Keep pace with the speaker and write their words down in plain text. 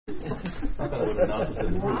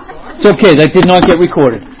It's okay, that did not get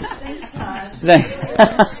recorded.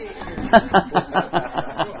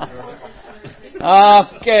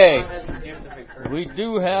 Okay. We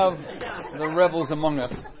do have the rebels among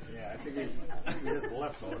us.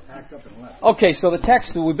 Okay, so the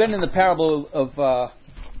text, we've been in the parable of the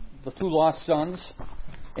two lost sons,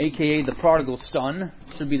 a.k.a. the prodigal son.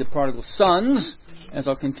 It should be the prodigal sons, as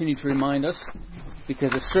I'll continue to remind us,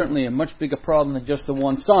 because it's certainly a much bigger problem than just the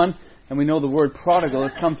one son. And we know the word prodigal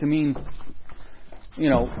has come to mean,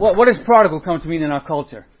 what does prodigal come to mean in our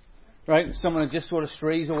culture? Right? Someone that just sort of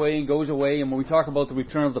strays away and goes away, and when we talk about the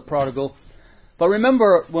return of the prodigal. But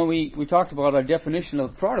remember, when we talked about our definition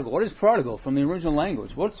of prodigal, what is prodigal from the original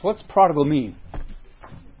language? What's prodigal mean?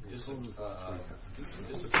 Dissipation,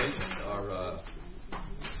 or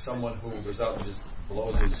someone who goes out and just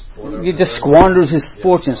blows his fortune. He just squanders his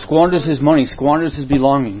fortune, squanders his money, squanders his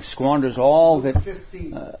belongings, squanders all of it.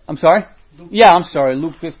 I'm sorry?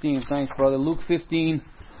 Luke 15. Thanks, brother. Luke 15,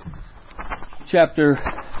 chapter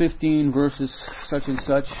 15, verses such and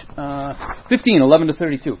such. 15, 11 to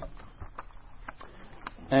 32.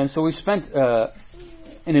 And so we spent an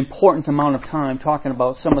important amount of time talking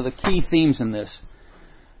about some of the key themes in this.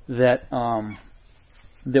 That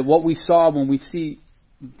what we saw when we see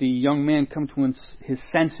the young man come to his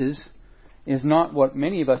senses is not what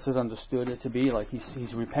many of us has understood it to be, like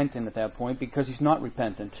he's repentant at that point, because he's not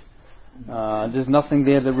repentant. There's nothing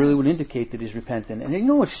there that really would indicate that he's repentant. And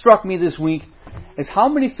what struck me this week is how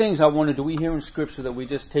many things I wonder do we hear in Scripture that we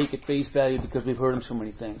just take at face value because we've heard them so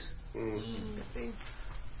many things.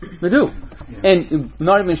 We do, and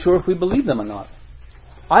not even sure if we believe them or not.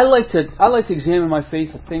 I like to examine my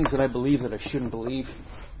faith for things that I believe that I shouldn't believe.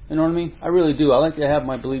 You know what I mean? I really do. I like to have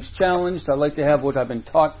my beliefs challenged. I like to have what I've been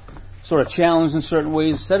taught sort of challenged in certain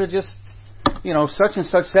ways, instead of just, such and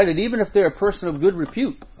such said it, even if they're a person of good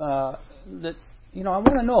repute. I want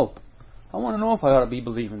to know. I want to know if I ought to be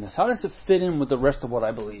believing this. How does it fit in with the rest of what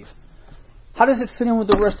I believe? How does it fit in with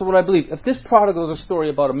the rest of what I believe? If this prodigal is a story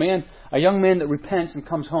about a young man that repents and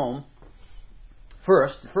comes home,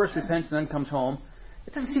 first repents and then comes home,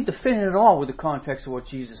 it doesn't seem to fit in at all with the context of what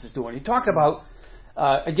Jesus is doing. You talk about,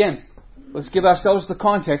 again, let's give ourselves the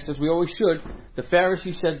context, as we always should. The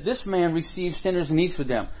Pharisee said, this man receives sinners and eats with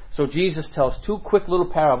them. So Jesus tells two quick little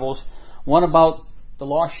parables. One about the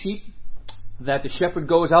lost sheep, that the shepherd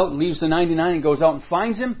goes out and leaves the 99 and goes out and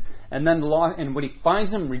finds him. And then and when he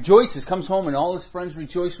finds him, rejoices, comes home, and all his friends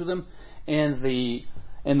rejoice with him. And the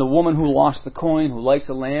woman who lost the coin, who lights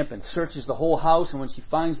a lamp and searches the whole house, and when she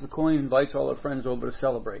finds the coin, invites all her friends over to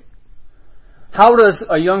celebrate. How does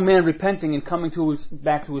a young man repenting and coming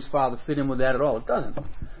back to his father fit in with that at all? It doesn't.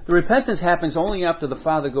 The repentance happens only after the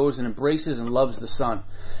father goes and embraces and loves the son.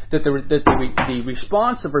 That the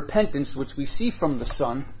response of repentance, which we see from the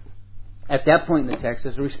son, at that point in the text,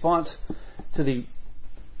 is a response to the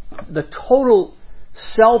total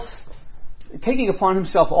taking upon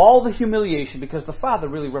himself all the humiliation, because the Father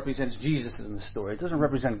really represents Jesus in the story. It doesn't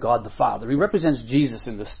represent God the Father. He represents Jesus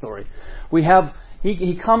in this story.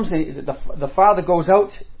 He comes and the Father goes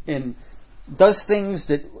out and does things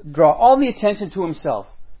that draw all the attention to himself.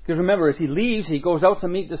 Because remember, as he leaves, he goes out to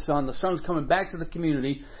meet the son. The son's coming back to the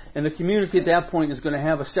community, and the community at that point is going to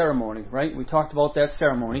have a ceremony, right? We talked about that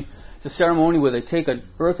ceremony. It's a ceremony where they take an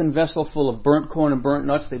earthen vessel full of burnt corn and burnt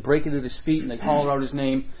nuts, they break it at his feet, and they call out his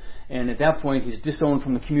name. And at that point, he's disowned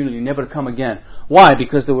from the community, never to come again. Why?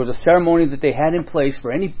 Because there was a ceremony that they had in place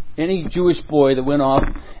for any Jewish boy that went off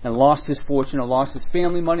and lost his fortune or lost his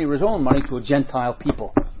family money or his own money to a Gentile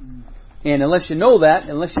people. And unless you know that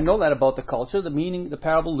about the culture, the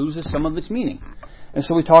parable loses some of its meaning. And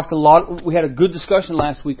so we had a good discussion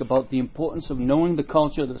last week about the importance of knowing the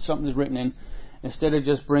culture that something is written in, instead of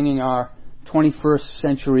just bringing our 21st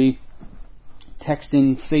century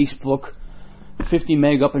texting, Facebook, 50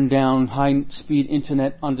 meg up and down, high-speed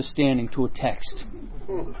internet understanding to a text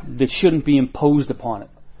that shouldn't be imposed upon it.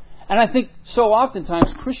 And I think so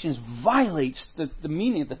oftentimes Christians violate the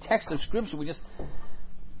meaning of the text of Scripture.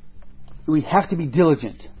 We have to be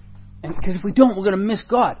diligent. And because if we don't, we're going to miss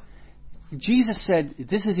God. Jesus said,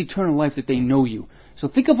 this is eternal life, that they know you. So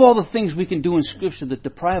think of all the things we can do in Scripture that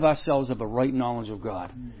deprive ourselves of a right knowledge of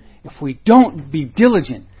God. If we don't be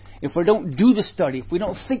diligent, if we don't do the study, if we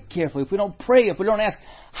don't think carefully, if we don't pray, if we don't ask,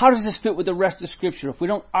 how does this fit with the rest of Scripture? If we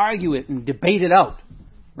don't argue it and debate it out,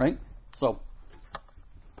 right? So,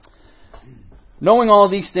 knowing all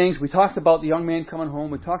these things, we talked about the young man coming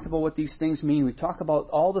home. We talked about what these things mean. We talked about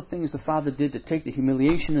all the things the Father did to take the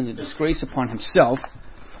humiliation and the disgrace upon himself.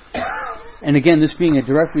 And again, this being a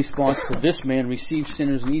direct response to this man receives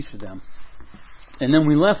sinners and eats with them. And then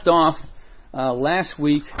we left off last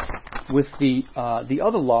week with the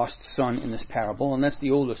other lost son in this parable, and that's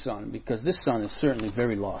the older son, because this son is certainly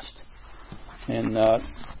very lost. And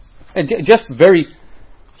just very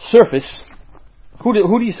surface, who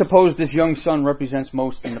do you suppose this young son represents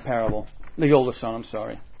most in the parable? The older son, I'm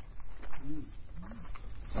sorry.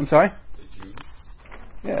 I'm sorry?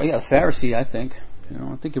 Yeah, Pharisee, I think.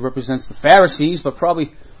 I think he represents the Pharisees, but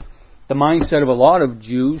probably the mindset of a lot of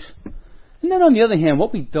Jews. And then on the other hand,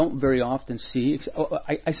 what we don't very often see,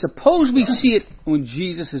 I suppose we see it when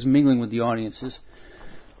Jesus is mingling with the audiences.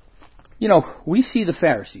 We see the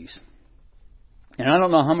Pharisees. And I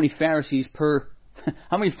don't know how many Pharisees per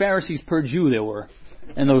Jew there were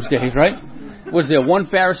in those days, right? Was there one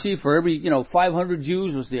Pharisee for every, 500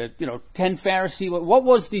 Jews? Was there, 10 Pharisees? What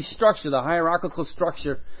was the structure, the hierarchical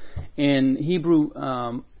structure in Hebrew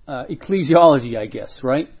ecclesiology, I guess,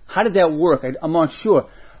 right? How did that work? I'm not sure.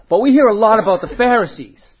 But we hear a lot about the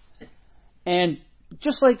Pharisees. And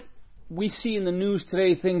just like we see in the news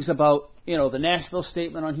today things about, the Nashville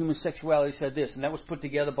Statement on Human Sexuality said this, and that was put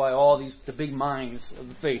together by all the big minds of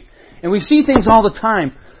the faith. And we see things all the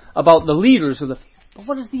time about the leaders of the. But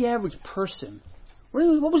what is the average person?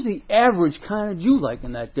 What was the average kind of Jew like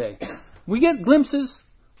in that day? We get glimpses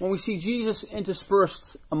when we see Jesus interspersed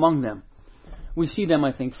among them. We see them,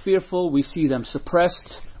 I think, fearful. We see them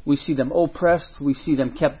suppressed. We see them oppressed. We see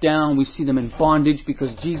them kept down. We see them in bondage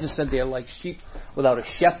because Jesus said they are like sheep without a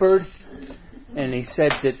shepherd. And he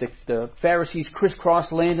said that the Pharisees crisscross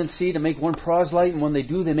land and sea to make one proselyte, and when they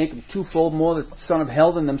do, they make him twofold more the son of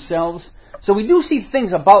hell than themselves. So we do see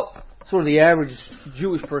things about sort of the average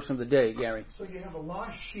Jewish person of the day, Gary. So you have a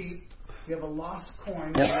lost sheep, you have a lost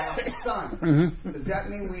coin, and a lost son. Mm-hmm. Does that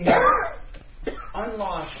mean we have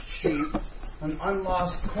unlost sheep, an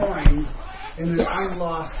unlost coin, and an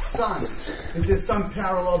unlost son? Is there some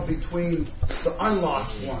parallel between the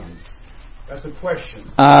unlost ones? That's a question.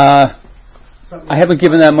 I haven't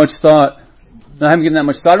given that much thought. I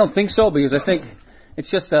don't think so, because I think it's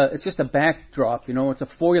just a backdrop. It's a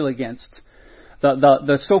foil against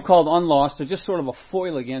the so-called unlost. Are just sort of a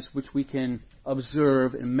foil against which we can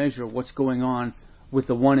observe and measure what's going on with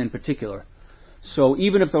the one in particular. So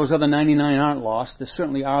even if those other 99 aren't lost, there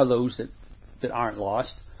certainly are those that aren't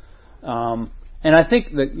lost. And I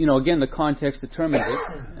think that, again, the context determined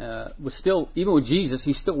it. Was still, even with Jesus,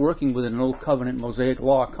 he's still working within an Old Covenant Mosaic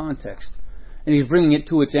law context. And he's bringing it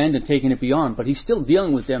to its end and taking it beyond. But he's still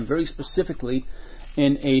dealing with them very specifically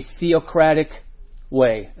in a theocratic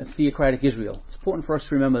way, a theocratic Israel. It's important for us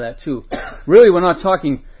to remember that too. Really, we're not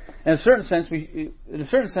talking, in a certain sense,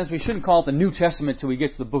 we shouldn't call it the New Testament till we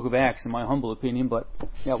get to the book of Acts, in my humble opinion. But,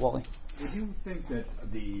 yeah, Wally. Would you think that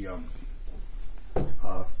the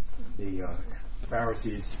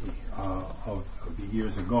Pharisees of the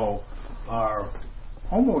years ago are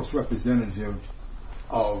almost representative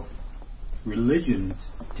of religions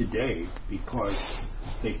today, because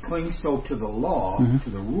they cling so to the law, to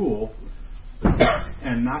the rule,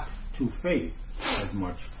 and not to faith as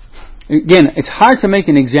much? Again, it's hard to make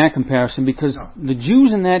an exact comparison, because the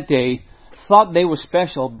Jews in that day thought they were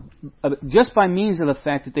special just by means of the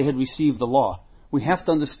fact that they had received the law. We have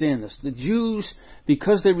to understand this. The Jews,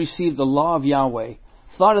 because they received the law of Yahweh,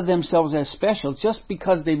 thought of themselves as special just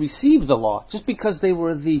because they received the law, just because they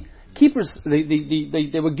were the keepers.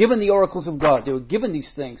 They were given the oracles of God. They were given these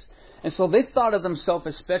things. And so they thought of themselves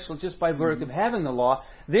as special just by virtue of having the law.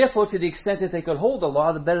 Therefore, to the extent that they could hold the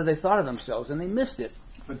law, the better they thought of themselves, and they missed it.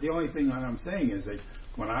 But the only thing that I'm saying is that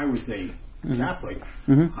when I was a Catholic,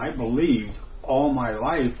 I believed all my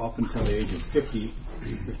life up until the age of 52,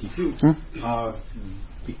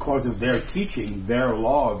 because of their teaching, their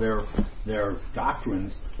law, their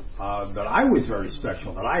doctrines, that I was very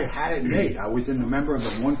special, that I had it made. I was a member of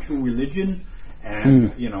the one true religion,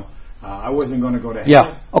 and, I wasn't going to go to hell.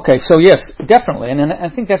 Yeah, okay, so yes, definitely. And I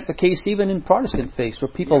think that's the case even in Protestant faiths,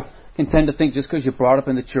 where people can tend to think just because you're brought up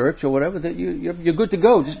in the church or whatever, that you're good to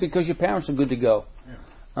go, just because your parents are good to go.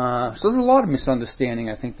 So there's a lot of misunderstanding,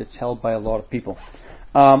 I think, that's held by a lot of people.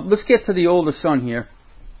 Let's get to the older son here.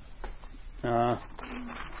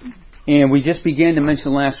 And we just began to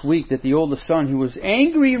mention last week that the older son, who was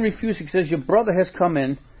angry and refused, he says, your brother has come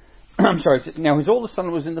in. I'm sorry. Now, his older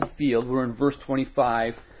son was in the field. We're in verse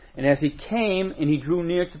 25. And as he came and he drew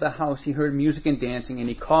near to the house, he heard music and dancing. And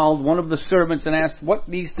he called one of the servants and asked what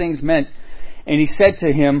these things meant. And he said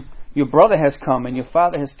to him, your brother has come, and your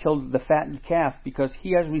father has killed the fattened calf, because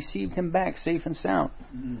he has received him back safe and sound.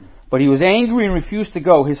 But he was angry and refused to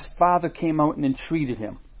go. His father came out and entreated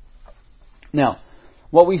him. Now,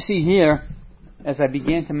 what we see here, as I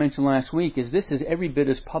began to mention last week, is this is every bit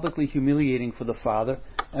as publicly humiliating for the father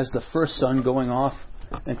as the first son going off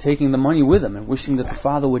and taking the money with him and wishing that the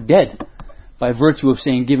father were dead by virtue of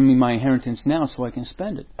saying, give me my inheritance now so I can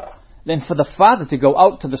spend it. Then for the father to go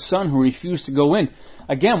out to the son who refused to go in.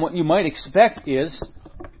 Again, what you might expect is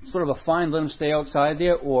sort of a fine, let him stay outside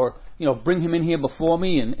there, or, bring him in here before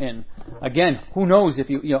me, and again, who knows if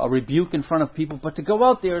a rebuke in front of people. But to go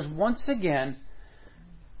out there is once again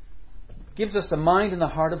gives us the mind and the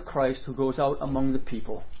heart of Christ who goes out among the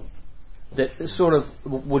people. That sort of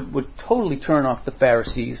would totally turn off the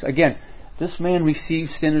Pharisees. Again, this man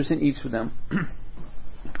receives sinners and eats with them.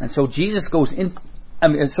 And so Jesus goes in,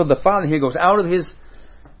 and so the Father here goes out of his,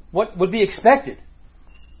 what would be expected.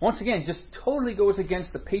 Once again, just totally goes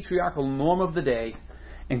against the patriarchal norm of the day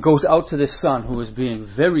and goes out to this son who is being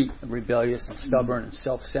very rebellious and stubborn and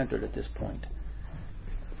self-centered at this point.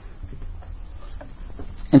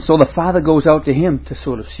 And so the Father goes out to him to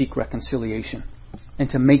sort of seek reconciliation and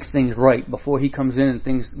to make things right before he comes in and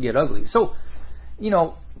things get ugly. So,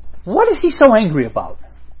 what is he so angry about?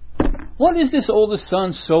 What is this oldest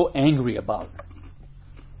son so angry about?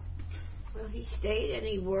 Well, he stayed and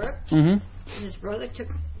he worked, Mm-hmm. and his brother took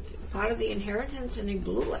part of the inheritance and he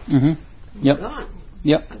blew it. Mm-hmm. It's Yep. gone.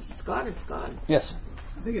 Yep. Once it's gone, it's gone. Yes.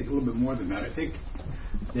 I think it's a little bit more than that. I think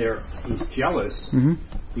he's jealous Mm-hmm.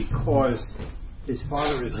 because his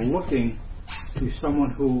father is looking to someone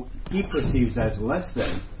who he perceives as less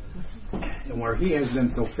than, and where he has been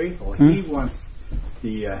so faithful. He wants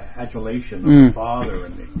the adulation of the father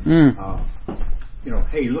and the,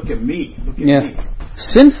 hey, look at me, look at me.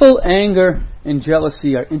 Sinful anger and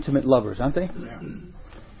jealousy are intimate lovers, aren't they? Yeah.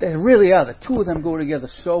 They really are. The two of them go together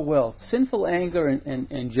so well. Sinful anger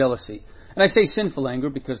and jealousy. And I say sinful anger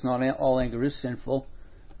because not all anger is sinful.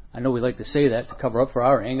 I know we like to say that to cover up for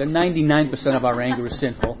our anger. 99% of our anger is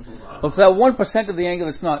sinful. But for that 1% of the anger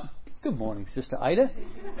that's not... Good morning, Sister Ida.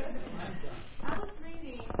 I was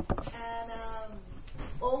reading, and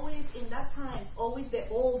always in that time, always the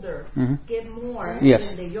older get more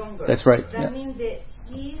than the younger. That's right. That means that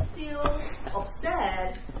he feels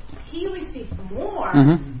upset. He receives more,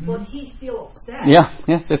 but he's still upset. Yeah,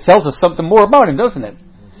 yes, that tells us something more about him, doesn't it?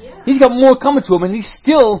 Yeah. He's got more coming to him, and he's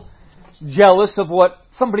still jealous of what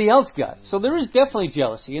somebody else got. So there is definitely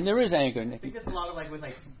jealousy, and there is anger. I think it's a lot of with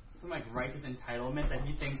some righteous entitlement that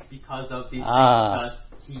he thinks because of these things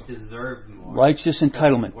he deserves more. Righteous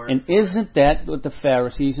entitlement. And isn't that what the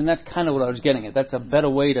Pharisees, and that's kind of what I was getting at. That's a better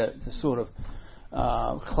way to sort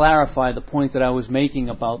of clarify the point that I was making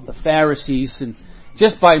about the Pharisees, and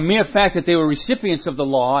just by mere fact that they were recipients of the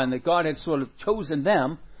law and that God had sort of chosen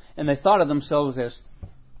them, and they thought of themselves as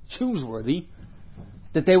chooseworthy,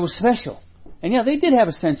 that they were special. And they did have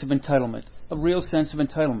a sense of entitlement, a real sense of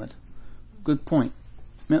entitlement. Good point.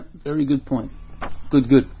 Yep, very good point.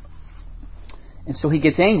 Good. And so he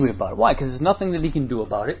gets angry about it. Why? Because there's nothing that he can do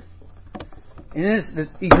about it. And there's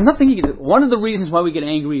nothing he can do. One of the reasons why we get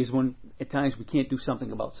angry is when at times we can't do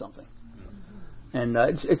something about something. And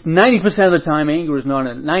it's 90% of the time anger is not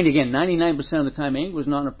 99% of the time anger is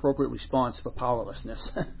not an appropriate response for powerlessness.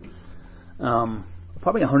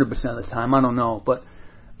 Probably 100% of the time, I don't know. But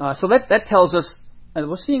so that tells us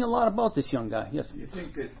we're seeing a lot about this young guy. Yes. You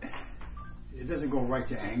think that it doesn't go right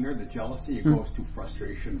to anger, the jealousy? It goes to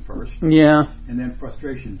frustration first. Yeah. And then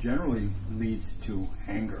frustration generally leads to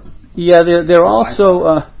anger. Yeah, they're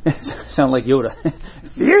also sound like Yoda.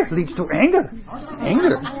 Fear leads to anger.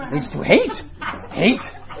 Anger leads to hate. Hate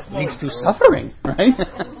leads to suffering. Right?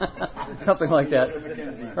 Something like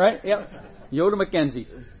that. Right? Yep. Yoda Mackenzie.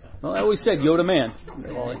 Well, I always said Yoda man.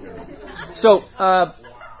 So,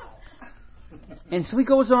 and so he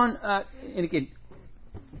goes on, and again,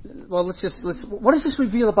 well, what does this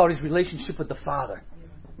reveal about his relationship with the Father?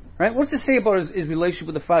 Right? What does it say about his relationship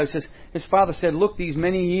with the Father? It says, his Father said, look, these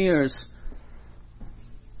many years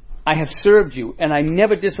I have served you, and I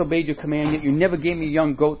never disobeyed your command, yet you never gave me a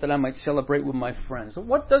young goat that I might celebrate with my friends. So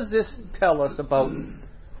what does this tell us about,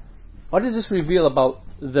 what does this reveal about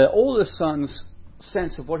the oldest son's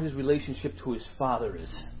sense of what his relationship to his father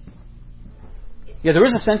is? Yeah, there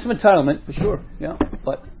is a sense of entitlement, for sure. Yeah,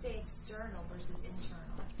 but External versus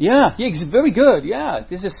internal. yeah, very good. Yeah,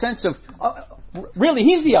 there's a sense of really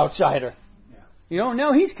he's the outsider.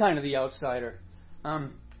 Now he's kind of the outsider.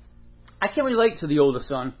 I can relate to the older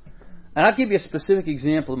son, and I'll give you a specific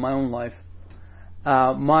example in my own life.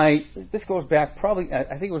 This goes back probably, I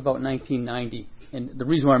think it was about 1990, and the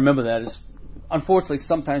reason why I remember that is, unfortunately,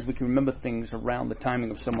 sometimes we can remember things around the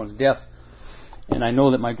timing of someone's death. And I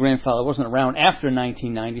know that my grandfather wasn't around after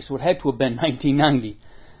 1990, so it had to have been 1990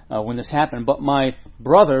 when this happened. But my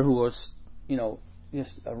brother, who was,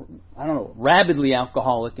 rabidly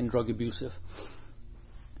alcoholic and drug abusive,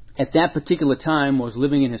 at that particular time was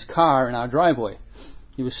living in his car in our driveway.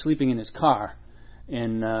 he was sleeping in his car,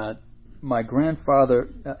 and my grandfather,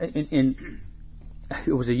 it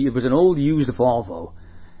was an old used Volvo,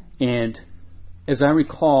 and as I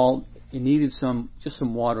recall, it needed some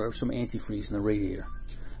water or some antifreeze in the radiator.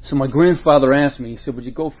 So my grandfather asked me, he said, "Would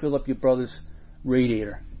you go fill up your brother's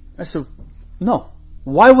radiator?" I said, "No.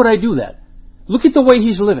 Why would I do that? Look at the way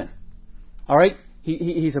he's living. All right?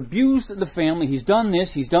 He's abused the family. He's done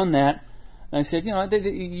this. He's done that." And I said,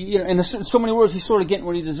 in so many words, he's sort of getting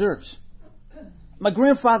what he deserves. My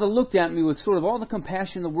grandfather looked at me with sort of all the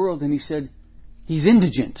compassion in the world, and he said, "He's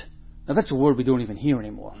indigent." Now, that's a word we don't even hear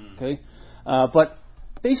anymore. Okay? But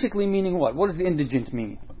basically meaning what? What does indigent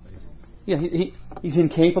mean? Yeah, he's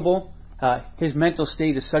incapable. His mental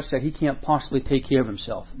state is such that he can't possibly take care of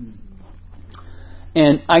himself.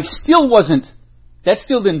 And I still wasn't, that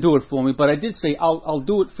still didn't do it for me, but I did say, I'll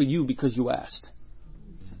do it for you because you asked.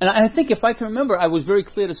 And I think if I can remember, I was very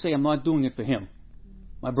clear to say I'm not doing it for him,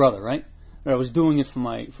 my brother, right? Or I was doing it for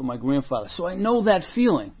my grandfather. So I know that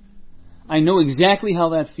feeling. I know exactly how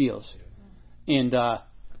that feels. And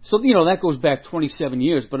so, that goes back 27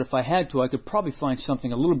 years, but if I had to, I could probably find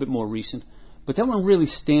something a little bit more recent. But that one really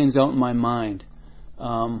stands out in my mind.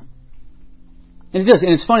 And it does. And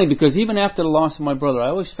it's funny because even after the loss of my brother, I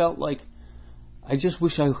always felt like I just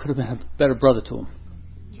wish I could have been a better brother to him.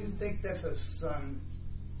 Do you think that the son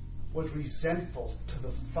was resentful to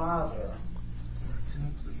the father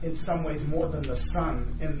in some ways more than the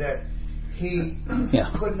son, in that he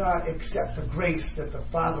could not accept the grace that the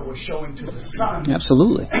father was showing to the son?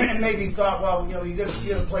 Absolutely. And maybe thought, well, you got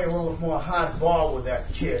to play a little more hardball with that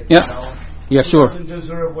kid. Yeah. Yeah, sure. He doesn't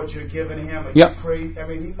deserve what you're giving him.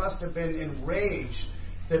 He must have been enraged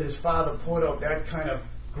that his father poured out that kind of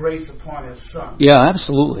grace upon his son. Yeah,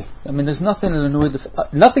 absolutely. I mean, there's nothing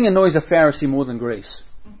nothing annoys a Pharisee more than grace.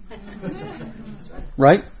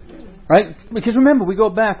 Right? Because remember, we go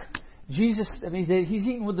back. Jesus, he's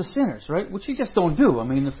eating with the sinners, right? Which you just don't do. I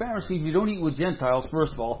mean, the Pharisees, you don't eat with Gentiles,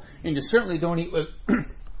 first of all, and you certainly don't eat with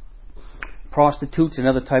prostitutes and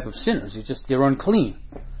other type of sinners. They're unclean.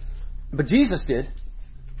 But Jesus did,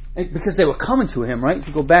 because they were coming to him, right? If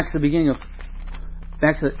you go back to the beginning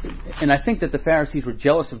and I think that the Pharisees were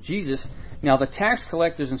jealous of Jesus. Now, the tax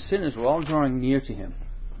collectors and sinners were all drawing near to him.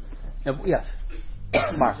 Now, yes,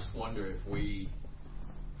 Mark. I just wonder if we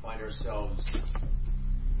find ourselves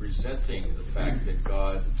resenting the fact that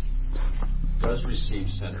God does receive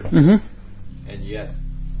sinners, and yet,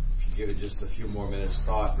 if you give it just a few more minutes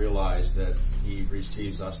thought, realize that He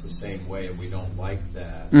receives us the same way, and we don't like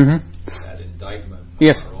that that indictment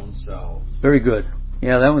of our own selves. Very good.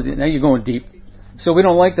 Yeah, now you're going deep. So we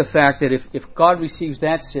don't like the fact that if God receives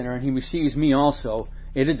that sinner and He receives me also,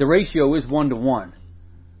 the ratio is 1-to-1.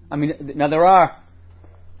 I mean, now there are,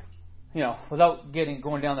 without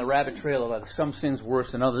going down the rabbit trail of some sins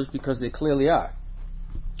worse than others, because they clearly are.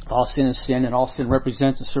 All sin is sin, and all sin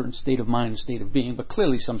represents a certain state of mind and state of being, but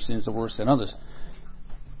clearly some sins are worse than others.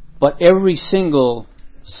 But every single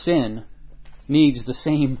sin needs the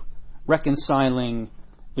same reconciling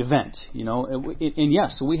event, and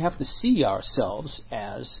yes, so we have to see ourselves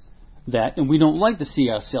as that, and we don't like to see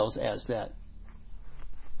ourselves as that.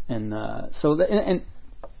 And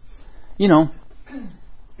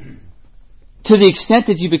to the extent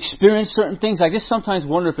that you've experienced certain things, I just sometimes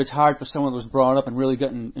wonder if it's hard for someone who was brought up and really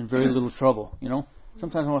gotten in very little trouble,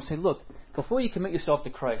 Sometimes I want to say, look, before you commit yourself to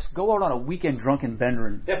Christ, go out on a weekend drunken bender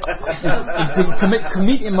and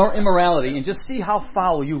commit immorality and just see how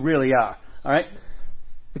foul you really are, all right?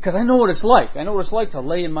 Because I know what it's like. I know what it's like to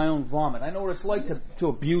lay in my own vomit. I know what it's like to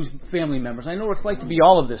abuse family members. I know what it's like to be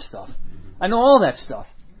all of this stuff. I know all that stuff.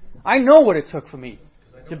 I know what it took for me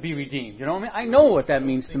to be redeemed. You know what I mean? I know what that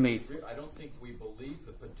means to me. I don't think we believe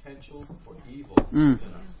the potential for evil in us.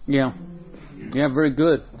 Yeah. Yeah, very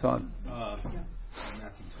good, Todd.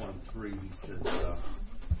 Matthew 23, he says,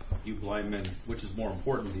 you blind men, which is more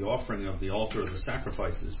important, the offering of the altar or the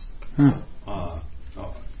sacrifices,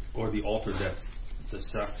 or the altar that the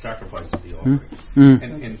sacrifices the offering.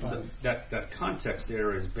 And that context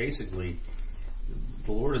there is basically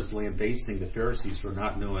the Lord is lambasting the Pharisees for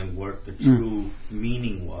not knowing what the true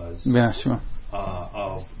meaning was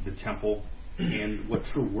of the temple and what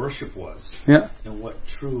true worship was and what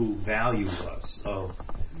true value was of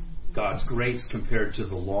God's grace compared to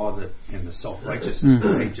the law and the self-righteousness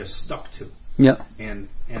that they just stuck to. And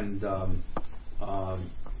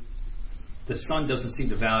the son doesn't see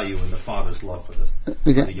the value in the father's love for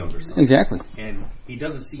the younger son. Exactly. And he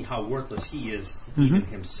doesn't see how worthless he is, even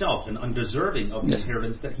himself, and undeserving of the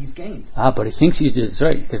inheritance that he's gained. But he thinks he's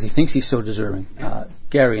right, because he thinks he's so deserving.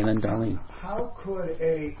 Gary and then Darlene. How could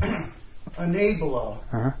a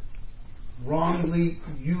enabler wrongly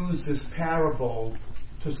use this parable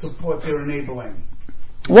to support their enabling?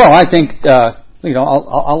 Well, I think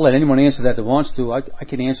I'll let anyone answer that wants to. I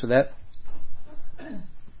can answer that.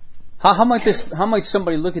 How might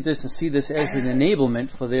somebody look at this and see this as an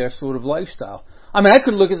enablement for their sort of lifestyle? I mean, I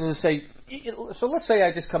could look at this and say, so let's say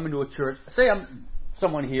I just come into a church. Say I'm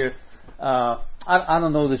someone here. I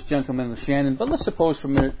don't know this gentleman with Shannon, but let's suppose for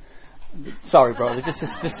a minute. Sorry, brother. He's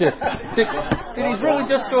really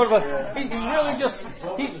just sort of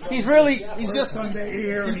he's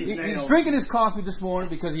drinking his coffee this morning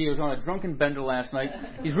because he was on a drunken bender last night.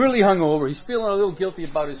 He's really hungover. He's feeling a little guilty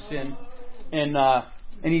about his sin, and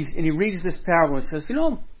he reads this parable and says,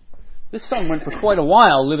 this son went for quite a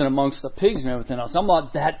while living amongst the pigs and everything else. I'm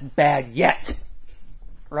not that bad yet.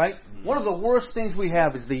 Right? One of the worst things we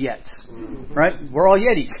have is the yets. Right? We're all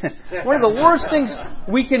Yetis. One of the worst things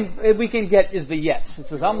we can get is the yets. It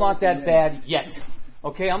says, I'm not that bad yet.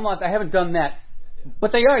 Okay? I haven't done that.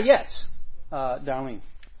 But they are yets. Darlene.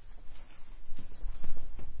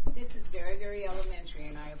 This is very, very elementary,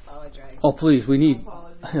 and I apologize. Oh, please. We need...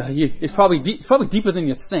 it's probably deeper than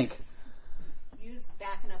you think. You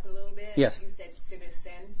backing up a little bit. Yes. You said sin is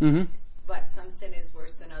sin. Mm-hmm. But some sin is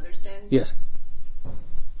worse than other sin. Yes.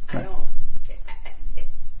 I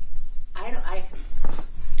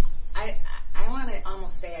want to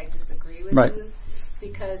almost say I disagree with you,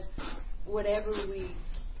 because whatever we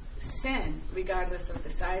sin, regardless of the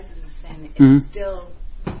size of the sin, it still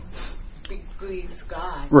grieves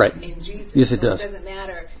God in Jesus. Yes, it does. It doesn't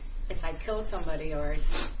matter if I killed somebody or I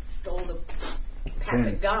stole the pack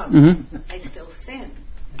of gum, I still sin.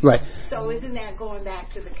 Right. So isn't that going back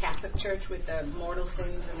to the Catholic Church with the mortal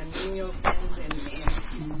sins and the venial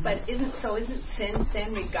sins? But isn't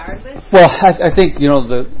sin regardless? Well, I think,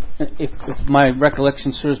 if my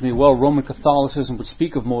recollection serves me well, Roman Catholicism would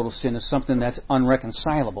speak of mortal sin as something that's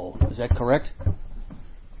unreconcilable. Is that correct?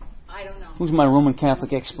 I don't know. Who's my Roman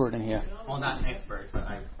Catholic expert in here? Well, not an expert, but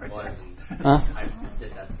I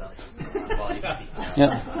did that stuff.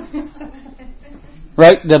 Yeah.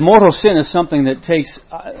 Right? The mortal sin is something that takes,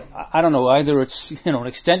 I don't know, either it's an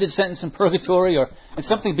extended sentence in purgatory or it's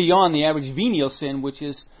something beyond the average venial sin, which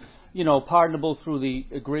is, pardonable through the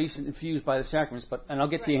grace infused by the sacraments. And I'll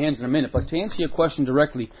get to your hands in a minute. But to answer your question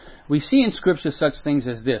directly, we see in Scripture such things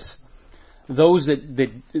as this. Those that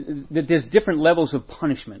there's different levels of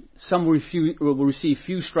punishment. Some will receive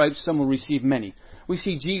few stripes, some will receive many. We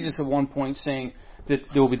see Jesus at one point saying that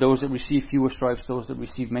there will be those that receive fewer stripes, those that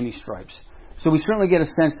receive many stripes. So we certainly get a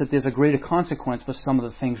sense that there's a greater consequence for some of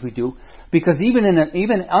the things we do, because even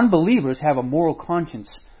unbelievers have a moral conscience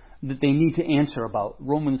that they need to answer about.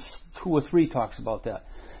 Romans 2 or 3 talks about that.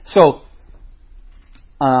 So,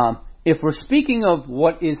 if we're speaking of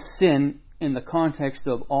what is sin in the context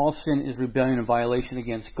of all sin is rebellion and violation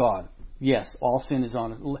against God, yes, all sin is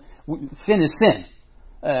sin is sin.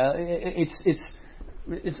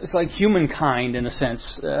 It's like humankind in a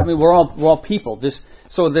sense. I mean, we're all people.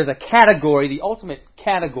 So there's a category. The ultimate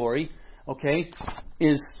category,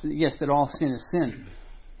 is yes, that all sin is sin.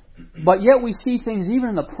 But yet we see things even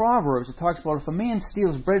in the Proverbs. It talks about if a man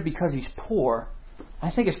steals bread because he's poor.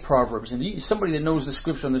 I think it's Proverbs, and somebody that knows the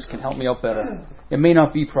scripture on this can help me out better. It may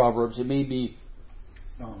not be Proverbs. It may be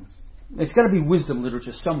Psalms. It's got to be wisdom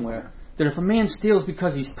literature somewhere. That if a man steals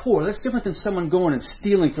because he's poor, that's different than someone going and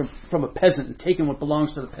stealing from a peasant and taking what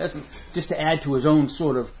belongs to the peasant just to add to his own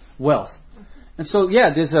sort of wealth. And so,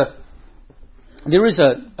 there is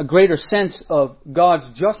a greater sense of God's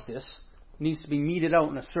justice needs to be meted out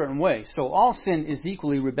in a certain way. So all sin is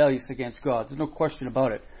equally rebellious against God. There's no question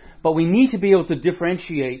about it. But we need to be able to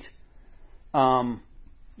differentiate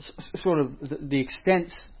sort of the extent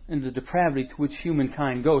and the depravity to which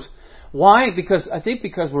humankind goes. Why? Because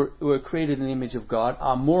we're created in the image of God.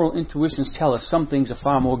 Our moral intuitions tell us some things are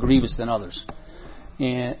far more grievous than others.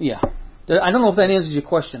 And I don't know if that answers your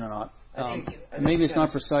question or not. Maybe it's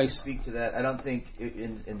not precise. To speak to that, I don't think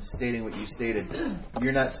in stating what you stated,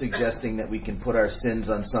 you're not suggesting that we can put our sins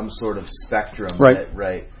on some sort of spectrum,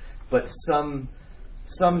 right? But some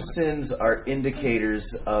sins are indicators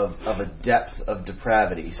of a depth of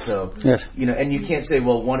depravity. So yes. And you can't say,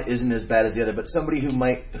 well, one isn't as bad as the other. But somebody who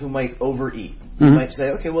might overeat, you might say,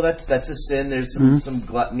 okay, well that's a sin. There's some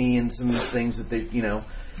gluttony and some things that they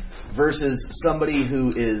versus somebody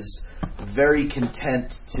who is very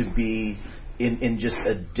content to be in just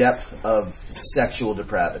a depth of sexual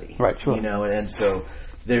depravity. Right, sure. And so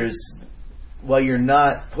there's, while you're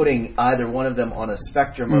not putting either one of them on a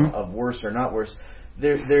spectrum of worse or not worse,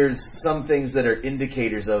 there's some things that are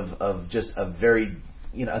indicators of just a very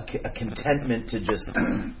a contentment to just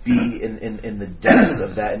be in the depth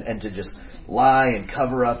of that and to just lie and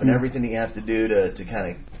cover up and everything that you have to do to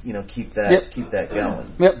kind of keep that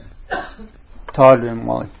going. Yep. Todd and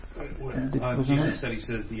Wally. Jesus said, he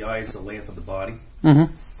says, the eye is the lamp of the body, and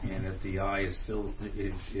if the eye is filled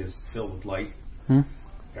with light,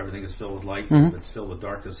 everything is filled with light. If it's filled with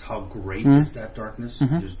darkness, how great is that darkness?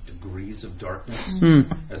 There's degrees of darkness,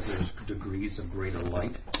 as there's degrees of greater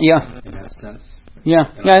light. Yeah. In that sense.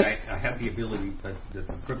 Yeah. And I had the ability, the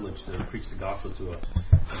privilege to preach the gospel to a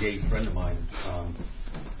gay friend of mine,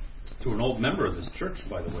 to an old member of this church,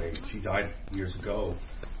 by the way. She died years ago.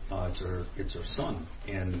 It's her son.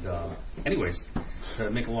 And anyways, to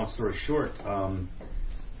make a long story short,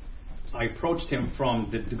 I approached him from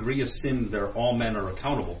the degree of sin that all men are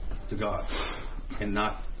accountable to God, and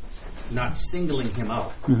not singling him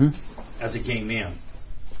out as a gay man,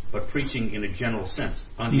 but preaching in a general sense.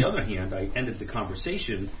 On the other hand, I ended the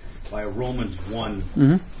conversation by a Romans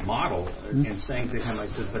 1 model and saying to him, I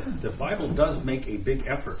said, but the Bible does make a big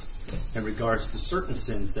effort in regards to certain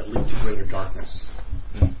sins that lead to greater darkness.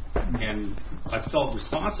 And I felt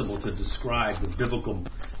responsible to describe the biblical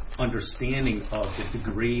understanding of the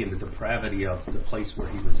degree and the depravity of the place where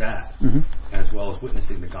he was at, as well as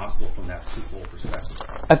witnessing the gospel from that twofold perspective.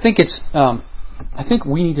 I think I think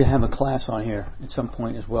we need to have a class on here at some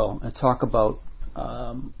point as well and talk about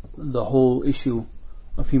the whole issue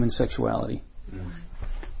of human sexuality,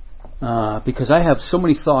 because I have so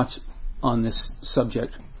many thoughts on this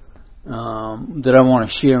subject that I want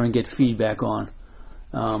to share and get feedback on.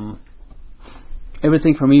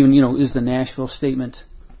 Everything from even, is the Nashville statement,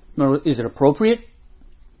 is it appropriate?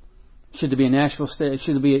 Should there be a Nashville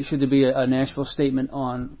should there be a Nashville statement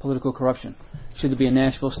on political corruption? Should there be a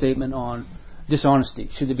Nashville statement on dishonesty?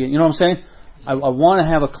 Should there be, you know what I'm saying? I want to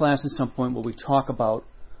have a class at some point where we talk about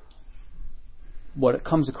what it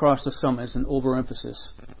comes across to some as an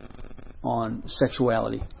overemphasis on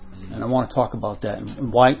sexuality. And I want to talk about that.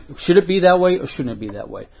 And why should it be that way or shouldn't it be that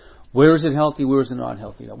way? Where is it healthy? Where is it not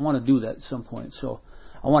healthy? I want to do that at some point. So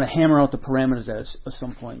I want to hammer out the parameters at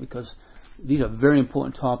some point, because these are very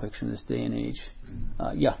important topics in this day and age.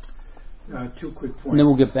 2 quick points. And then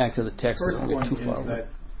we'll get back to the text. First We'll point get too far is away.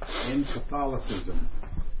 that in Catholicism,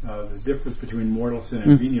 the difference between mortal sin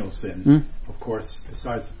and venial sin, of course,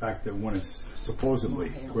 besides the fact that one is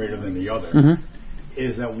supposedly greater than the other,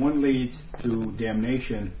 is that one leads to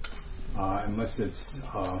damnation unless it's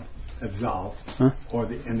absolved,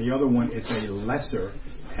 and the other one is a lesser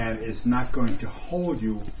and is not going to hold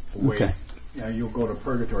you away. Okay. You'll go to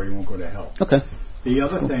purgatory, you won't go to hell. Okay. The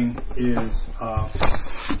other thing is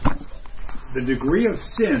the degree of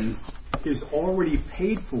sin is already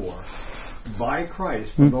paid for by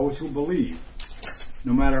Christ for those who believe.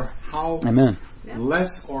 No matter how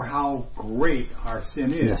less or how great our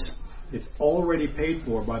sin is, it's already paid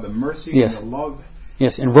for by the mercy and the love.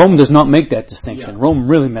 Yes, and Rome does not make that distinction. Rome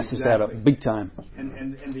really messes that up big time.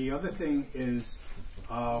 And the other thing is,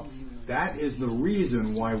 that is the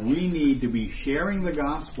reason why we need to be sharing the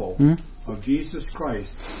gospel of Jesus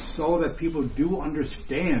Christ, so that people do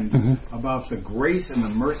understand about the grace and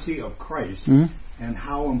the mercy of Christ, and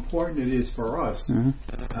how important it is for us,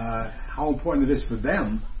 how important it is for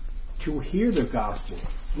them to hear the gospel.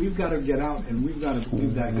 We've got to get out and we've got to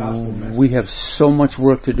give that gospel message. We have so much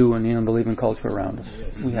work to do in the unbelieving culture around us.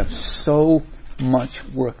 We have so much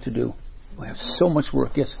work to do. We have so much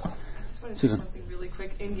work. Yes, I just want to Susan. say something really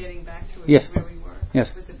quick in getting back to where we were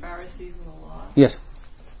with the Pharisees and the law. Yes.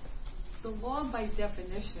 The law, by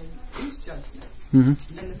definition, is judgment. And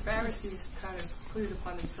the Pharisees kind of put it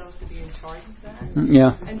upon themselves to be in charge of that.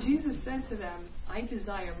 And Jesus said to them, I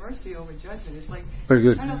desire mercy over judgment. It's like very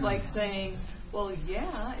good. Kind of like saying, well,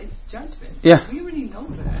 yeah, it's judgment. Yeah. We already know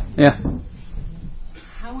that. Yeah.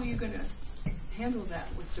 How are you going to handle that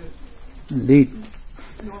with the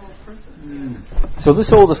normal person? So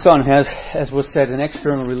this older son has, as was said, an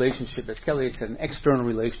external relationship, as Kelly had said, an external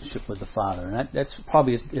relationship with the father. And that's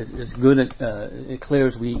probably as good clear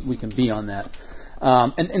as we can be on that.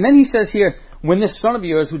 And then he says here, when this son of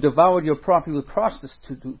yours who devoured your property with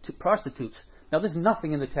prostitutes. Now there's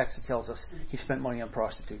nothing in the text that tells us he spent money on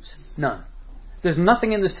prostitutes. None. There's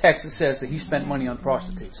nothing in this text that says that he spent money on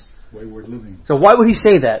prostitutes. Wayward living. So why would he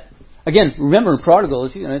say that? Again, remember, prodigal,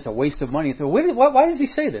 it's a waste of money. So why does he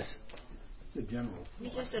say this? The general. He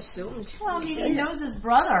just assumed. Well, I mean, he knows his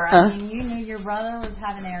brother. I mean, you knew your brother was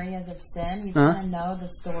having areas of sin. You kind of know the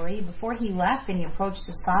story. Before he left and he approached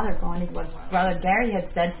his father, going to what Brother Gary had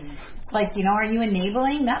said, it's like, are you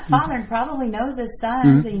enabling? That father probably knows his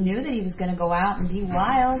son. He knew that he was going to go out and be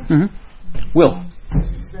wild. Will.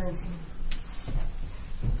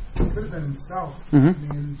 could have been himself. I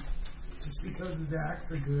mean, just because his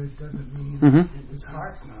acts are good doesn't mean his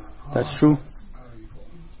heart's not. That's true.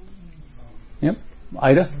 Yep.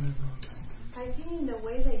 Ida? I think in the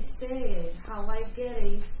way they say it, how I get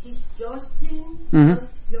it, he's judging.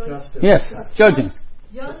 Yes, judging.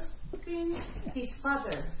 Judging his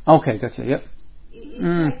father. Okay, gotcha. Yep.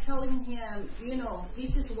 It's like telling him,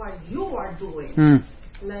 this is what you are doing.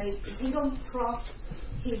 Like, he don't trust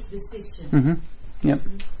his decision. Yep.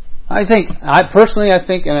 I think,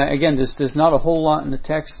 and again, there's not a whole lot in the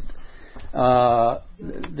text.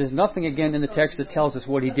 There's nothing again in the text that tells us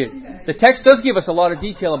what he did. The text does give us a lot of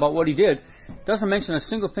detail about what he did. It doesn't mention a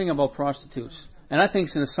single thing about prostitutes. And I think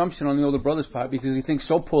it's an assumption on the older brother's part because he thinks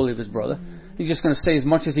so poorly of his brother. He's just going to say as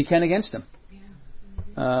much as he can against him.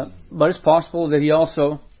 But it's possible that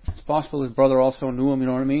his brother also knew him, you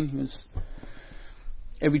know what I mean?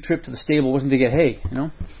 Every trip to the stable wasn't to get hay,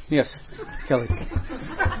 Yes, Kelly. I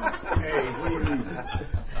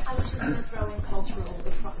was just going to throw in cultural,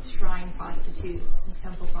 shrine prostitutes and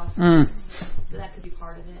temple prostitutes. So that could be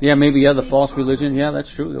part of it. Yeah, maybe, the false religion. Yeah,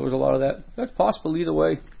 that's true. There was a lot of that. That's possible either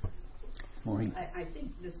way. Maureen. I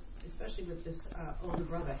think this, especially with this older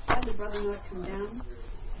brother, had the brother not come down,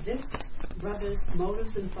 this brother's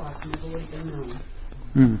motives and thoughts never would have been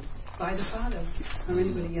known by the father or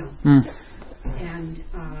anybody else. And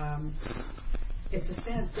it's a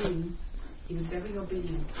sad thing. He was very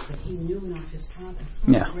obedient, but he knew not his father.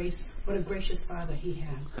 Yeah. What a gracious father he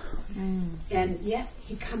had. And yet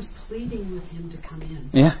he comes pleading with him to come in.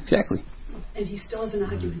 Yeah, exactly. And he still has an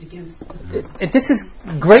argument against it. This is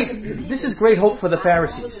great. This is great hope for the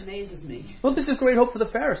Pharisees. That amazes me. Well, this is great hope for the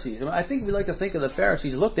Pharisees. I think we like to think of the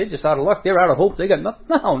Pharisees. Look, they're just out of luck. They're out of hope. They got nothing.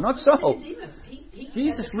 No, not so.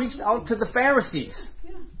 Jesus reached out to the Pharisees.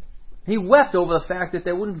 He wept over the fact that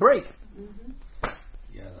they wouldn't break.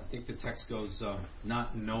 Yeah, I think the text goes,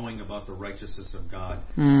 not knowing about the righteousness of God,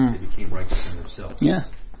 they became righteous in themselves. Yeah.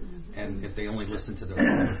 And if they only listened to their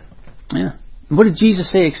father. Yeah. What did Jesus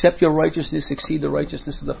say? Except your righteousness exceed the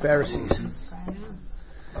righteousness of the Pharisees.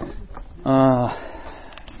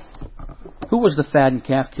 Who was the fattened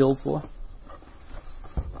calf killed for?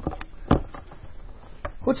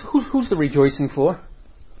 Who's the rejoicing for?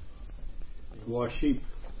 Lost sheep.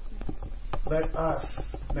 Let us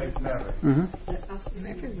make merry. Let us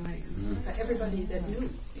make everybody. Everybody that knew.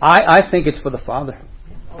 I think it's for the Father.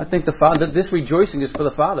 I think the Father. This rejoicing is for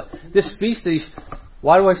the Father. This feast that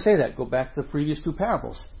why do I say that? Go back to the previous two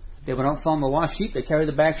parables. They went out and found the lost sheep. They carried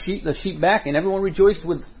the sheep back, and everyone rejoiced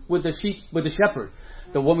with the shepherd.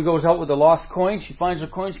 The woman goes out with the lost coin. She finds her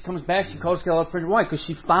coin. She comes back. She calls her friend. Why? Because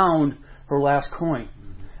she found her last coin.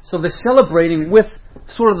 So they're celebrating with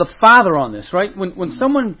sort of the Father on this, right? When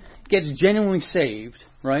someone gets genuinely saved,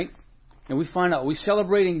 right? And we find out, are we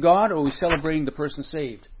celebrating God or are we celebrating the person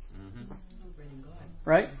saved?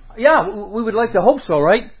 Right? Yeah, we would like to hope so,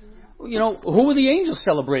 right? Who are the angels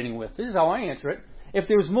celebrating with? This is how I answer it. If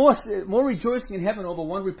there was more rejoicing in heaven over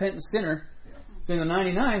one repentant sinner than the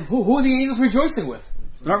 99, who are the angels rejoicing with?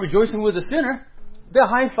 They're not rejoicing with the sinner. They're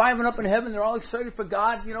high-fiving up in heaven. They're all excited for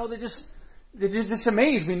God. They're just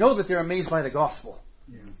amazed. We know that they're amazed by the gospel.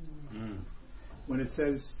 Yeah. When it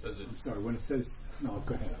says, no,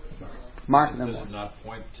 go ahead. Sorry. Mark, does it not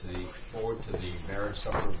point forward to the marriage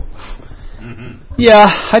supper? Yeah,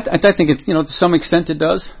 I think it. To some extent it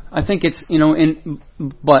does. I think it's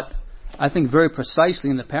but I think very precisely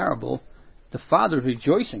in the parable, the Father is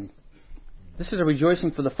rejoicing. This is a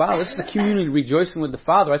rejoicing for the Father. This is the community rejoicing with the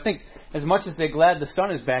Father. I think as much as they're glad the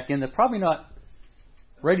Son is back in, they're probably not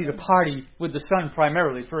ready to party with the Son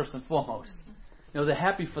primarily, first and foremost. They're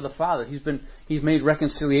happy for the Father. He's made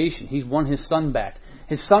reconciliation. He's won his Son back.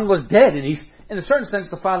 His Son was dead, and in a certain sense,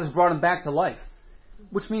 the Father's brought him back to life.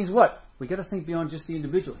 Which means what? We got to think beyond just the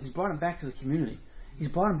individual. He's brought him back to the community. He's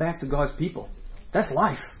brought him back to God's people. That's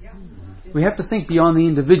life. We have to think beyond the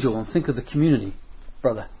individual and think of the community,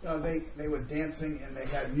 brother. They were dancing and they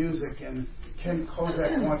had music, and Ken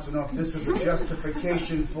Kozak wants to know if this is a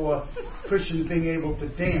justification for Christians being able to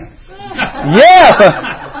dance. Yeah!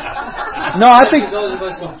 No, I think... Those of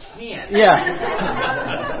us who can't.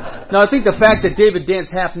 Yeah. No, I think the fact that David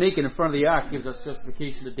danced half naked in front of the ark gives us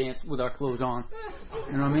justification to dance with our clothes on.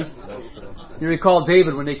 You know what I mean? You recall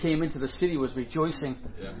David, when they came into the city, was rejoicing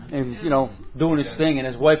and, doing his thing, and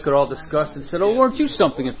his wife got all disgusted and said, "Oh, weren't you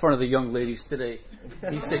something in front of the young ladies today?"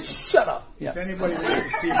 He said, "Shut up." Yeah. If anybody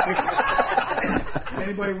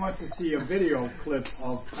wants to see a video clip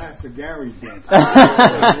of Pastor Gary dancing,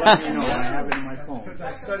 let me know. I have it in my phone.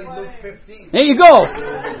 I studied Luke 15. There you go.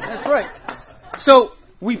 That's right. So,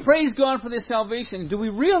 we praise God for their salvation. Do we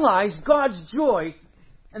realize God's joy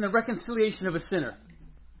in the reconciliation of a sinner?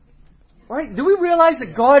 Right? Do we realize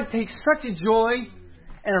that God takes such a joy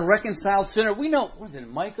in a reconciled sinner? We know, was it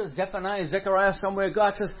Micah, Zephaniah, Zechariah, somewhere?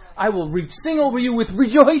 God says, I will sing over you with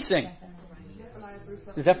rejoicing.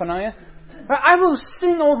 Zephaniah? I will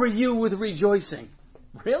sing over you with rejoicing.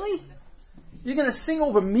 Really? You're going to sing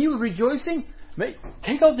over me with rejoicing?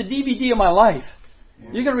 Take out the DVD of my life.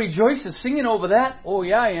 You're going to rejoice and singing over that? Oh,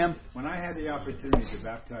 yeah, I am. When I had the opportunity to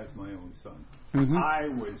baptize my own son, I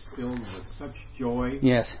was filled with such joy.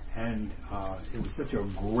 Yes. And it was such a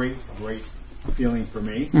great, great feeling for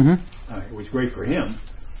me. It was great for him,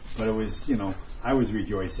 but it was, I was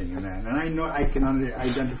rejoicing in that. And I know I can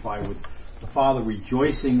identify with the Father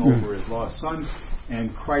rejoicing over his lost son,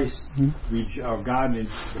 and Christ, God and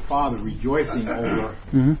the Father rejoicing over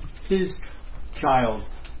his child,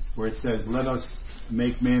 where it says, let us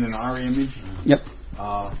make man in our image. Yep.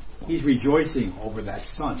 He's rejoicing over that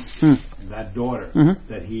son and that daughter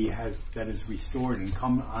that he has, that is restored and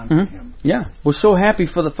come unto him. Yeah, we're so happy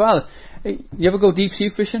for the Father. Hey, you ever go deep sea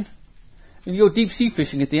fishing? When you go deep sea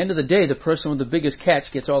fishing, at the end of the day, the person with the biggest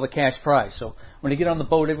catch gets all the cash prize. So when they get on the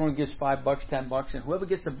boat, everyone gets $5, $10, and whoever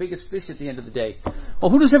gets the biggest fish at the end of the day.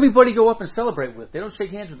 Well, who does everybody go up and celebrate with? They don't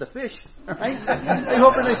shake hands with the fish,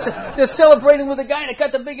 right? They're celebrating with the guy that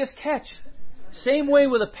got the biggest catch. Same way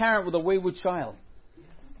with a parent with a wayward child.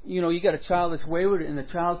 You got a child that's wayward, and the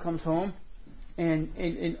child comes home, and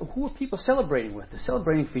who are people celebrating with? They're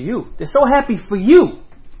celebrating for you. They're so happy for you,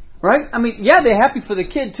 right? I mean, yeah, they're happy for the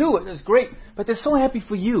kid too. It's great, but they're so happy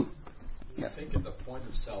for you. I think at the point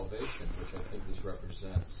of salvation, which I think this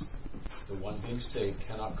represents, the one being saved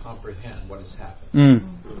cannot comprehend what has happened.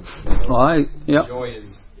 Joy is,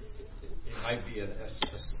 it might be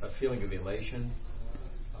a feeling of elation,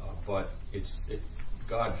 but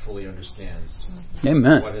God fully understands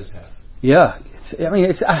what has happened. Yeah.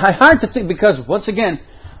 It's hard to think, because, once again,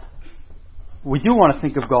 we do want to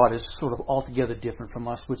think of God as sort of altogether different from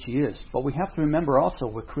us, which He is. But we have to remember also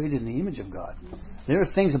we're created in the image of God. There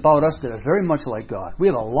are things about us that are very much like God. We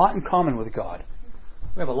have a lot in common with God.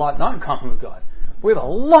 We have a lot not in common with God. We have a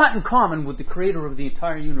lot in common with the Creator of the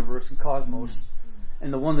entire universe and cosmos,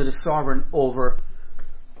 and the one that is sovereign over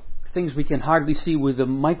things we can hardly see with a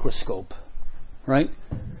microscope. Right?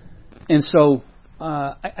 And so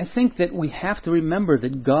I think that we have to remember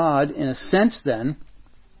that God, in a sense then,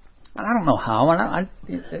 and I don't know how,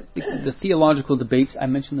 the theological debates, I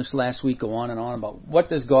mentioned this last week, go on and on about what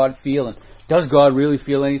does God feel, and does God really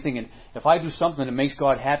feel anything, and if I do something that makes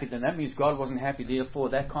God happy, then that means God wasn't happy, therefore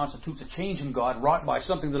that constitutes a change in God wrought by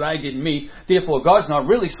something that I did in me, therefore God's not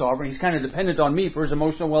really sovereign, He's kind of dependent on me for His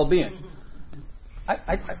emotional well-being.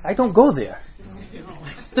 I don't go there.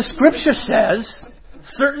 The Scripture says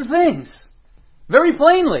certain things very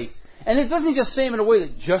plainly, and it doesn't just say them in a way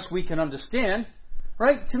that just we can understand.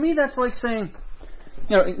 Right? To me, that's like saying,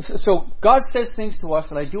 so God says things to us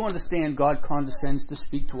that I do understand. God condescends to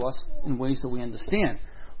speak to us in ways that we understand.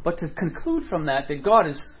 But to conclude from that God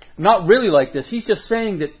is not really like this, He's just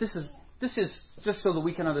saying that this is just so that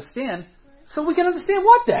we can understand. So we can understand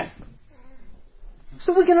what then?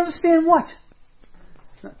 So we can understand what?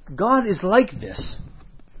 God is like this.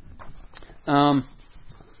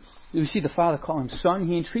 You see the Father call Him Son.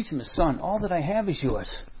 He entreats Him as Son. All that I have is yours.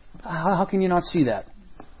 How can you not see that?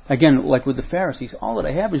 Again, like with the Pharisees, all that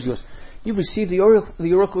I have is yours. You received the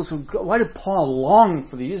oracles of God. Why did Paul long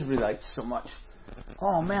for the Israelites so much?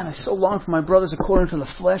 Oh man, I so long for my brothers according to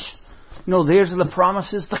the flesh. Theirs are the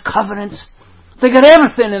promises, the covenants. They got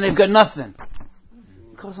everything and they've got nothing.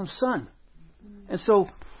 He calls them Son. And so,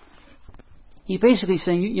 He basically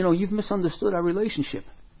saying, you've misunderstood our relationship.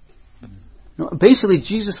 Basically,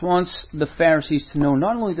 Jesus wants the Pharisees to know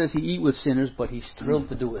not only does He eat with sinners, but He's thrilled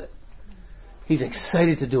to do it. He's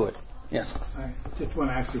excited to do it. Yes? I just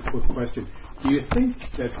want to ask you a quick question. Do you think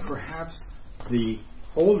that perhaps the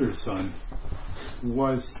older son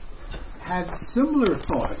had similar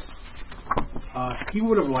thoughts? He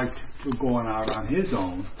would have liked to go out on his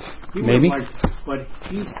own. Maybe. But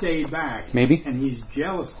he stayed back. Maybe. And he's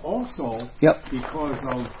jealous also because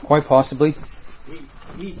of... Quite possibly.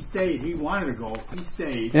 He stayed. He wanted to go. He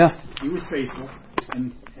stayed. Yeah. He was faithful.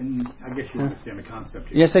 And I guess you understand the concept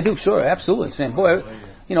here. Yes, I do. Sure. Absolutely. Saying, boy,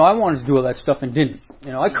 I wanted to do all that stuff and didn't.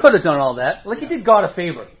 I could have done all that. Like He did God a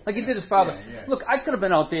favor. Like He did His Father. Yeah. Look, I could have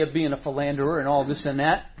been out there being a philanderer and all this and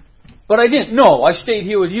that. But I didn't. No, I stayed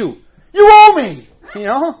here with you. You owe me!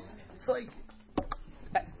 It's like,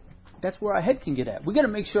 that's where our head can get at. We've got to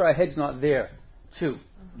make sure our head's not there, too.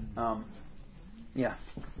 Yeah.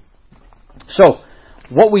 So,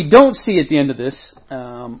 what we don't see at the end of this,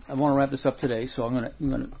 I want to wrap this up today, so I'm going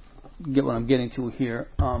to get what I'm getting to here.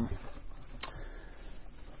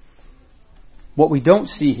 What we don't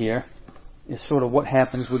see here is sort of what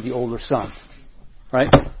happens with the older son.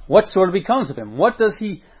 Right? What sort of becomes of him? How does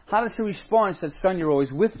he respond? He said, "Son, you're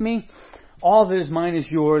always with me. All that is mine is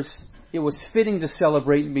yours. It was fitting to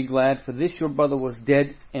celebrate and be glad, for this your brother was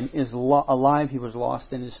dead and is alive. He was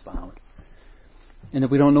lost and is found." And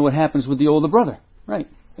that we don't know what happens with the older brother. Right?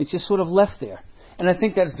 It's just sort of left there. And I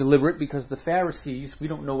think that's deliberate because the Pharisees, we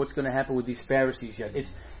don't know what's going to happen with these Pharisees yet.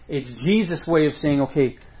 It's Jesus' way of saying,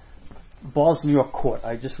 okay, ball's in your court.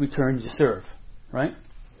 I just returned, you serve. Right?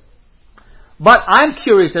 But I'm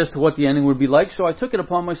curious as to what the ending would be like, so I took it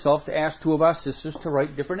upon myself to ask two of our sisters to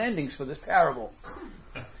write different endings for this parable.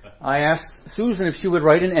 I asked Susan if she would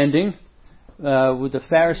write an ending with the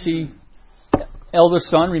Pharisee elder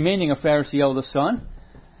son, remaining a Pharisee elder son.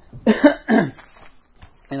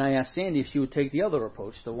 And I asked Sandy if she would take the other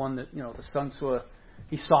approach, the one that, the son sort of,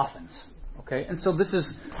 he softens. Okay? And so this is,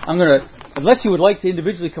 I'm going to, unless you would like to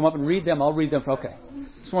individually come up and read them, I'll read them. Okay.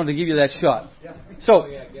 Just wanted to give you that shot. So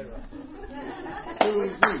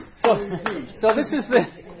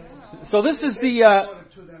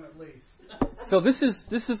this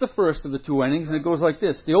is the first of the two endings, and it goes like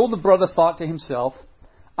this. The older brother thought to himself,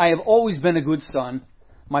 "I have always been a good son.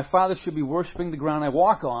 My father should be worshiping the ground I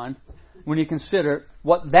walk on, when you consider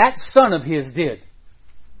what that son of his did.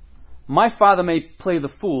 My father may play the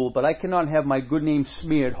fool, but I cannot have my good name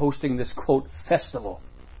smeared hosting this, quote, festival."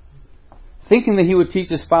 Thinking that he would teach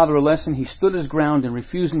his father a lesson, he stood his ground in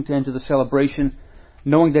refusing to enter the celebration,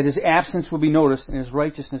 knowing that his absence would be noticed and his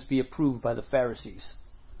righteousness be approved by the Pharisees.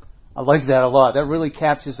 I like that a lot. That really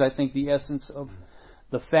captures, I think, the essence of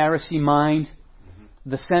the Pharisee mind,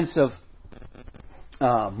 the sense of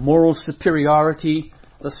moral superiority,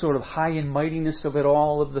 the sort of high and mightiness of it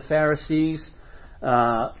all of the Pharisees,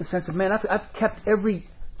 the sense of, man, I've kept every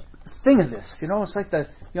thing of this. It's like the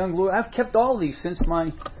young Lord. I've kept all these since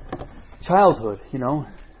my childhood.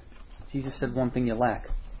 Jesus said, "One thing you lack."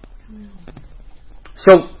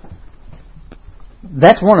 So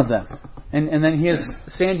that's one of them. And then here's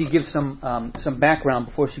Sandy gives some background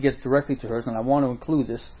before she gets directly to hers, and I want to include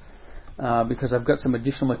this because I've got some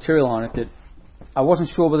additional material on it that I wasn't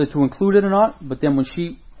sure whether to include it or not, but then when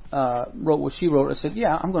she wrote what she wrote, I said,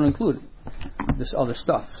 yeah, I'm going to include it, this other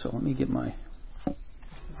stuff. So let me get my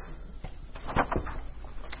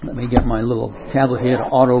little tablet here to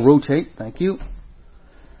auto-rotate. Thank you.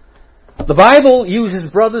 The Bible uses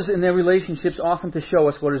brothers and their relationships often to show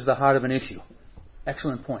us what is the heart of an issue.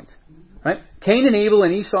 Excellent point. Right? Cain and Abel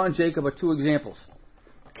and Esau and Jacob are two examples.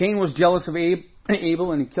 Cain was jealous of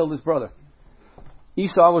Abel and he killed his brother.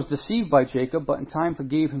 Esau was deceived by Jacob, but in time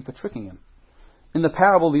forgave him for tricking him. In the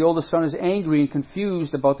parable, the older son is angry and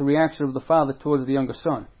confused about the reaction of the father towards the younger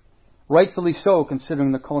son. Rightfully so,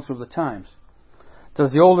 considering the culture of the times.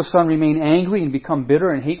 Does the older son remain angry and become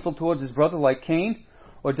bitter and hateful towards his brother like Cain?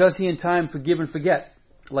 Or does he in time forgive and forget,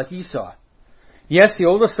 like Esau? Yes, the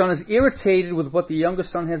older son is irritated with what the younger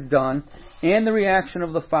son has done and the reaction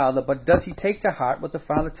of the father, but does he take to heart what the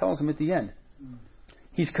father tells him at the end?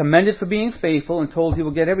 He's commended for being faithful and told he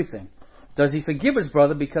will get everything. Does he forgive his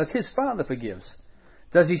brother because his father forgives?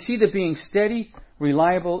 Does he see that being steady,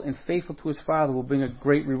 reliable, and faithful to his father will bring a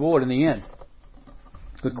great reward in the end?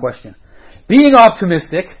 Good question. Being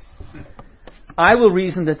optimistic, I will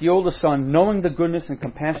reason that the older son, knowing the goodness and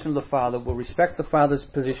compassion of the father, will respect the father's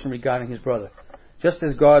position regarding his brother. Just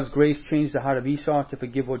as God's grace changed the heart of Esau to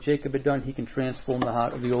forgive what Jacob had done, he can transform the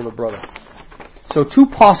heart of the older brother. So two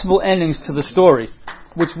possible endings to the story,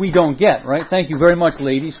 which we don't get, right? Thank you very much,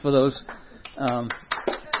 ladies, for those. Thought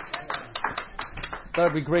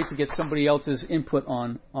it'd be great to get somebody else's input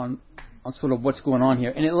on sort of what's going on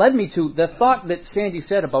here. And it led me to the thought that Sandy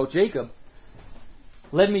said about Jacob,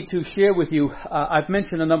 led me to share with you, I've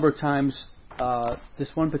mentioned a number of times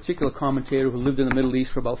this one particular commentator who lived in the Middle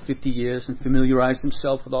East for about 50 years and familiarized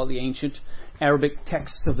himself with all the ancient Arabic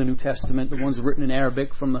texts of the New Testament, the ones written in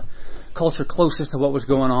Arabic from the culture closest to what was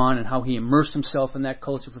going on, and how he immersed himself in that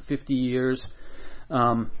culture for 50 years.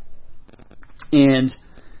 And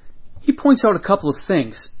he points out a couple of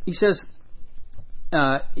things. He says,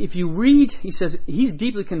 if you read, he says, he's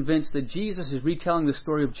deeply convinced that Jesus is retelling the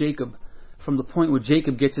story of Jacob from the point where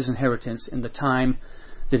Jacob gets his inheritance and the time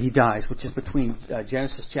that he dies, which is between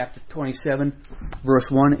Genesis chapter 27, verse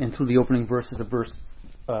 1, and through the opening verses of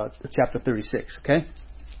chapter 36. Okay?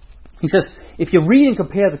 He says, if you read and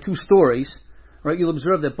compare the two stories, right, you'll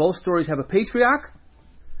observe that both stories have a patriarch.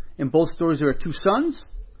 In both stories there are two sons.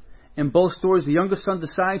 In both stories the younger son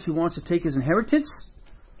decides he wants to take his inheritance,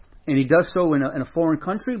 and he does so in a foreign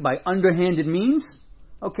country by underhanded means.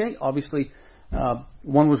 Okay, obviously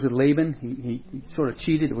one was with Laban. He sort of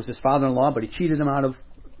cheated. It was his father-in-law, but he cheated him out of,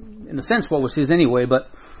 in a sense, what was his anyway. But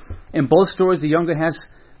In both stories, the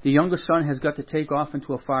younger son has got to take off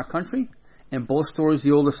into a far country. In both stories,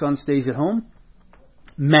 the older son stays at home.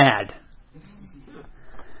 Mad.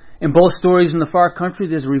 In both stories in the far country,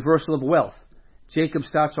 there's a reversal of wealth. Jacob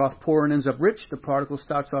starts off poor and ends up rich. The prodigal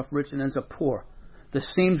starts off rich and ends up poor. The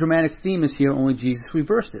same dramatic theme is here, only Jesus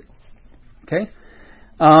reversed it. Okay?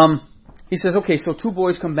 He says, okay, so two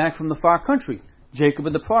boys come back from the far country, Jacob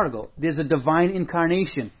and the prodigal. There's a divine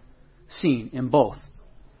incarnation scene in both.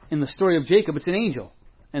 In the story of Jacob, it's an angel.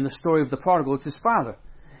 In the story of the prodigal, it's his father.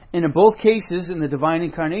 And in both cases, in the divine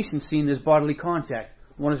incarnation scene, there's bodily contact.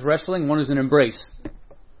 One is wrestling, one is an embrace.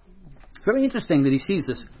 It's very interesting that he sees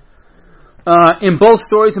this. In both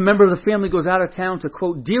stories, a member of the family goes out of town to,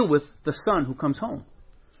 quote, deal with the son who comes home.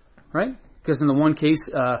 Right? Because in the one case,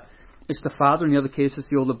 it's the father. In the other case, it's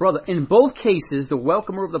the older brother. In both cases, the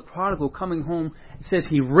welcomer of the prodigal coming home, it says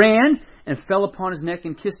he ran and fell upon his neck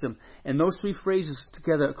and kissed him. And those three phrases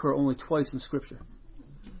together occur only twice in Scripture.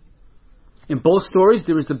 In both stories,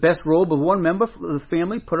 there is the best robe of one member of the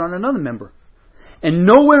family put on another member. And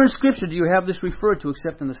nowhere in Scripture do you have this referred to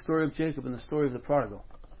except in the story of Jacob and the story of the prodigal.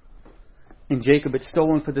 In Jacob, it's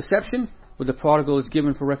stolen for deception. With the prodigal, it's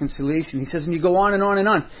given for reconciliation. He says, and you go on and on and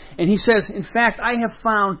on. And he says, in fact, I have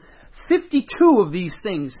found 52 of these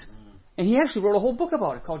things. And he actually wrote a whole book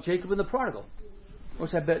about it called Jacob and the Prodigal,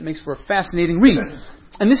 which I bet makes for a fascinating read.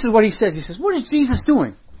 And this is what he says. He says, what is Jesus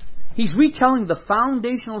doing? He's retelling the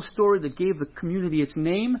foundational story that gave the community its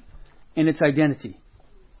name and its identity.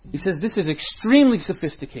 He says this is extremely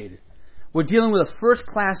sophisticated. We're dealing with a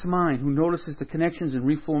first-class mind who notices the connections and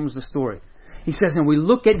reforms the story. He says, and we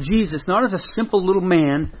look at Jesus not as a simple little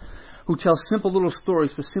man who tells simple little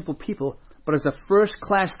stories for simple people, but as a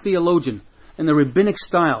first-class theologian in the rabbinic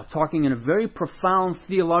style, talking in a very profound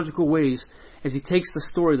theological ways as he takes the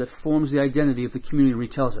story that forms the identity of the community and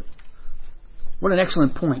retells it. What an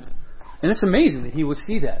excellent point. And it's amazing that he would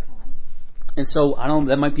see that. And so, I don't know,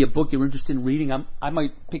 that might be a book you're interested in reading. I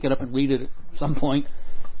might pick it up and read it at some point.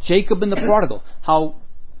 Jacob and the Prodigal. How,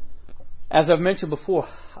 as I've mentioned before,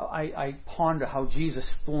 I ponder how Jesus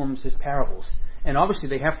forms his parables. And obviously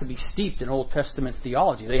they have to be steeped in Old Testament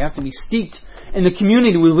theology. They have to be steeped in the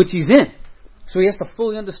community with which he's in. So he has to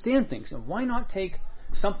fully understand things. And why not take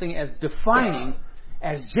something as defining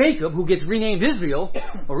as Jacob, who gets renamed Israel,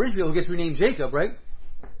 or Israel who gets renamed Jacob, right?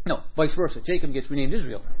 No, vice versa. Jacob gets renamed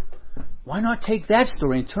Israel. Why not take that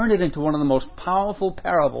story and turn it into one of the most powerful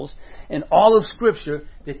parables in all of Scripture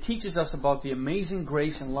that teaches us about the amazing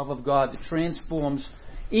grace and love of God that transforms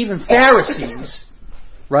even Pharisees,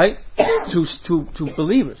 right, to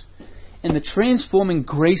believers. And the transforming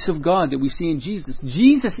grace of God that we see in Jesus.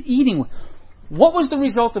 Jesus eating. What was the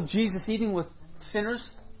result of Jesus eating with sinners?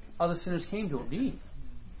 Other sinners came to him to eat.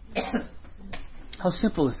 How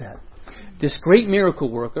simple is that? This great miracle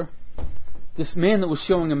worker, this man that was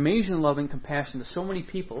showing amazing love and compassion to so many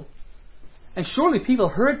people, and surely people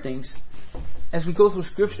heard things as we go through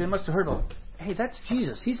Scripture. They must have heard about, hey, that's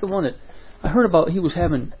Jesus. He's the one that I heard about. He was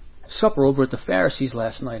having supper over at the Pharisees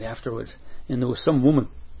last night afterwards, and there was some woman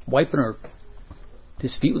wiping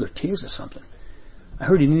his feet with her tears or something. I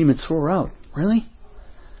heard he didn't even throw her out. Really?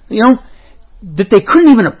 You know, that they couldn't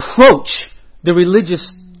even approach the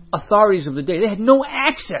religious authorities of the day. They had no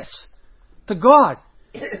access to God,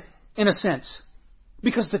 in a sense.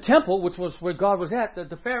 Because the temple, which was where God was at,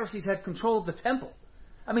 the Pharisees had control of the temple.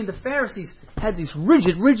 I mean, the Pharisees had these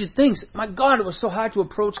rigid things. My God, it was so hard to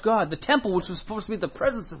approach God. The temple, which was supposed to be the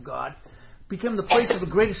presence of God, became the place of the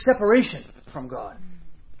greatest separation from God.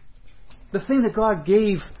 The thing that God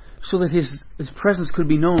gave so that His presence could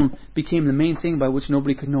be known became the main thing by which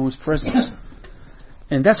nobody could know His presence.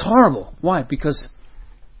 And that's horrible. Why? Because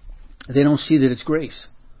they don't see that it's grace.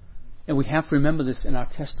 And we have to remember this in our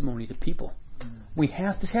testimony to people.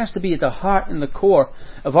 This has to be at the heart and the core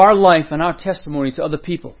of our life and our testimony to other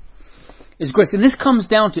people. Is grace. And this comes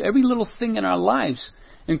down to every little thing in our lives,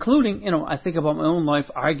 including, I think about my own life,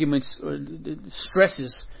 arguments,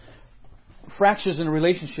 stresses, fractures in a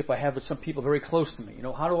relationship I have with some people very close to me.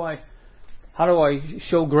 How do I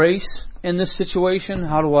show grace in this situation?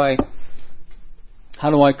 How do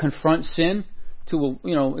I confront sin to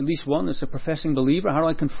at least one that's a professing believer? How do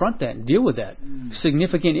I confront that and deal with that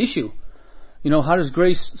significant issue? How does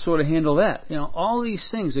grace sort of handle that? All these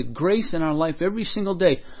things, that grace in our life every single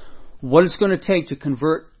day, what it's going to take to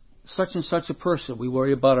convert such and such a person. We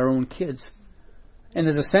worry about our own kids. And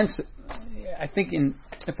there's a sense that, I think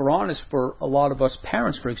if we're honest, for a lot of us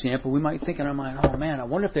parents, for example, we might think in our mind, oh man, I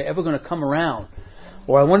wonder if they're ever going to come around.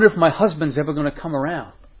 Or I wonder if my husband's ever going to come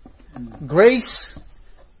around. Grace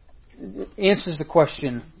answers the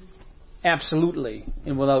question absolutely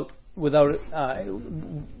and without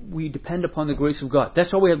we depend upon the grace of God.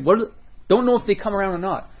 That's all we have. Don't know if they come around or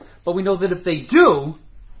not, but we know that if they do,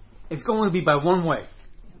 it's going to be by one way,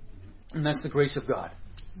 and that's the grace of God.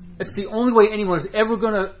 It's the only way anyone is ever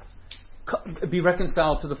going to be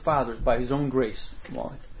reconciled to the Father, by His own grace.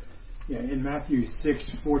 Wally. Yeah, in Matthew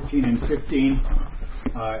 6:14 and 15,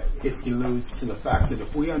 it alludes to the fact that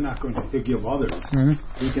if we are not going to forgive others,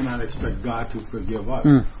 we cannot expect God to forgive us.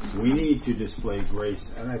 We need to display grace,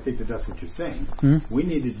 and I think that's what you're saying. We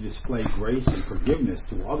need to display grace and forgiveness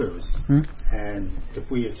to others, and if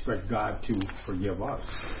we expect God to forgive us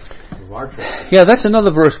of our trespasses. Yeah, that's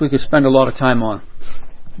another verse we could spend a lot of time on,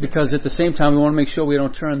 because at the same time we want to make sure we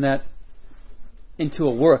don't turn that into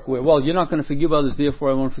a work where, well, you're not going to forgive others,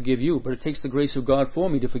 therefore I won't forgive you. But it takes the grace of God for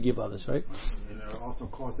me to forgive others, right? And it also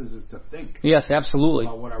causes us to think. Yes, absolutely.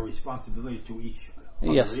 About what our responsibility to each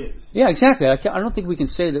other is. Yeah, exactly. I don't think we can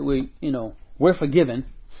say that we're forgiven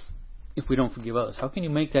if we don't forgive others. How can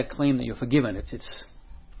you make that claim that you're forgiven?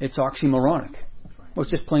 It's oxymoronic. Well,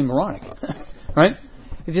 it's just plain moronic, right?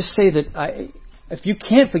 You just say that if you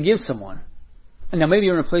can't forgive someone, and now maybe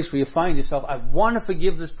you're in a place where you find yourself, I want to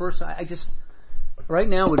forgive this person. Right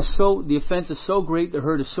now, the offense is so great, the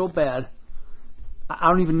hurt is so bad. I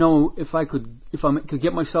don't even know if I could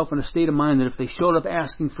get myself in a state of mind that if they showed up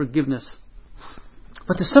asking forgiveness.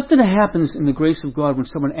 But there's something that happens in the grace of God when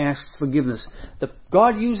someone asks forgiveness. That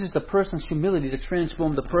God uses the person's humility to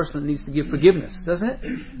transform the person that needs to give forgiveness, doesn't it?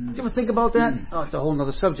 Did you ever think about that? Oh, it's a whole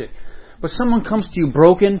other subject. But someone comes to you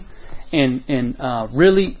broken and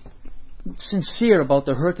really sincere about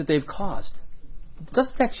the hurt that they've caused.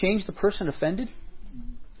 Doesn't that change the person offended?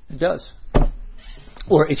 It does.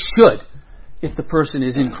 Or it should, if the person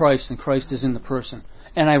is in Christ and Christ is in the person.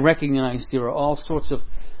 And I recognize there are all sorts of,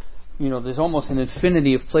 there's almost an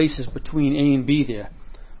infinity of places between A and B there,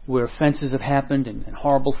 where offenses have happened and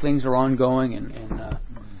horrible things are ongoing. And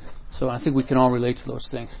so I think we can all relate to those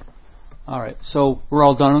things. All right, so we're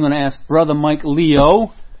all done. I'm going to ask Brother Mike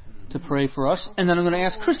Leo to pray for us, and then I'm going to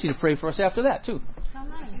ask Christy to pray for us after that, too.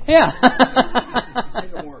 Yeah.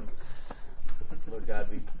 Lord God,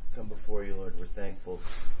 we come before you, Lord. We're thankful.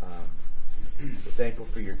 We're thankful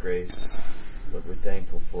for your grace. Lord, we're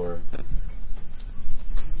thankful for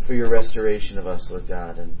your restoration of us, Lord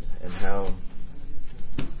God, and how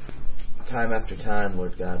time after time,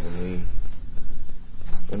 Lord God,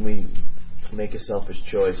 when we make a selfish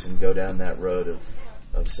choice and go down that road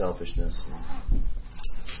of selfishness,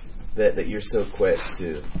 that you're so quick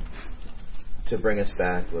to bring us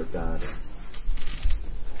back, Lord God.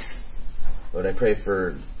 Lord, I pray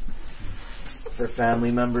for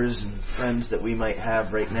family members and friends that we might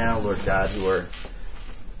have right now, Lord God,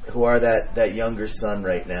 who are that younger son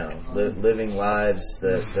right now, living lives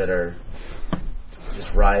that are just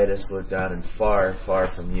riotous, Lord God, and far,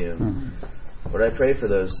 far from you. Lord, I pray for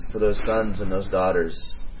those sons and those daughters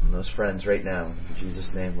and those friends right now, in Jesus'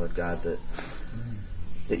 name, Lord God,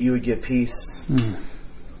 that you would give peace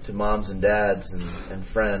to moms and dads and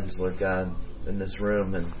friends, Lord God, in this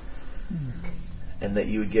room, and that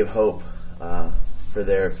you would give hope for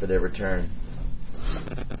their return.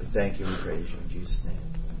 We thank you, we praise you in Jesus' name.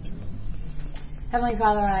 Heavenly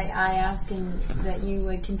Father, I ask that you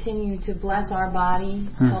would continue to bless our body,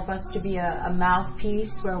 help us to be a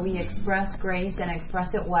mouthpiece where we express grace and express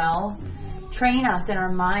it well. Train us in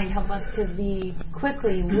our mind, help us to be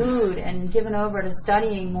quickly wooed and given over to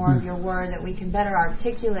studying more of your word, that we can better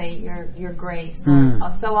articulate your grace.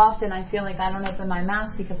 So often I feel like I don't open my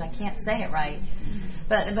mouth because I can't say it right.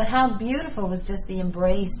 But how beautiful was just the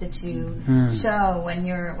embrace that you show when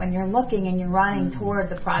you're looking and you're running toward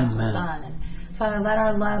the prodigal son. And Father, let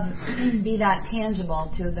our love be that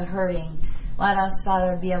tangible to the hurting. Let us,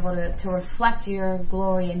 Father, be able to reflect your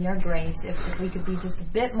glory and your grace. If we could be just a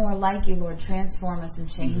bit more like you, Lord, transform us and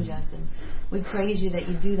change us. And we praise you that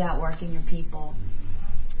you do that work in your people.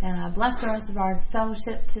 And bless the rest of our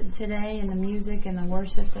fellowship today, and the music and the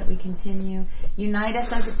worship that we continue. Unite us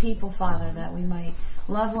as a people, Father, that we might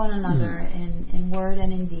love one another in word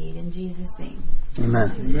and in deed. In Jesus' name.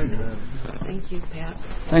 Amen. Thank you, Pat.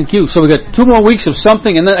 Thank you. So we got 2 more weeks of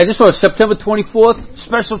something, and then I just saw September 24th,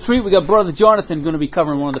 special treat. We got Brother Jonathan going to be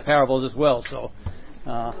covering one of the parables as well. So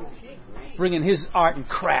bringing his art and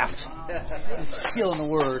craft, his skill in the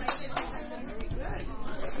word.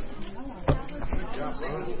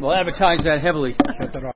 We'll advertise that heavily.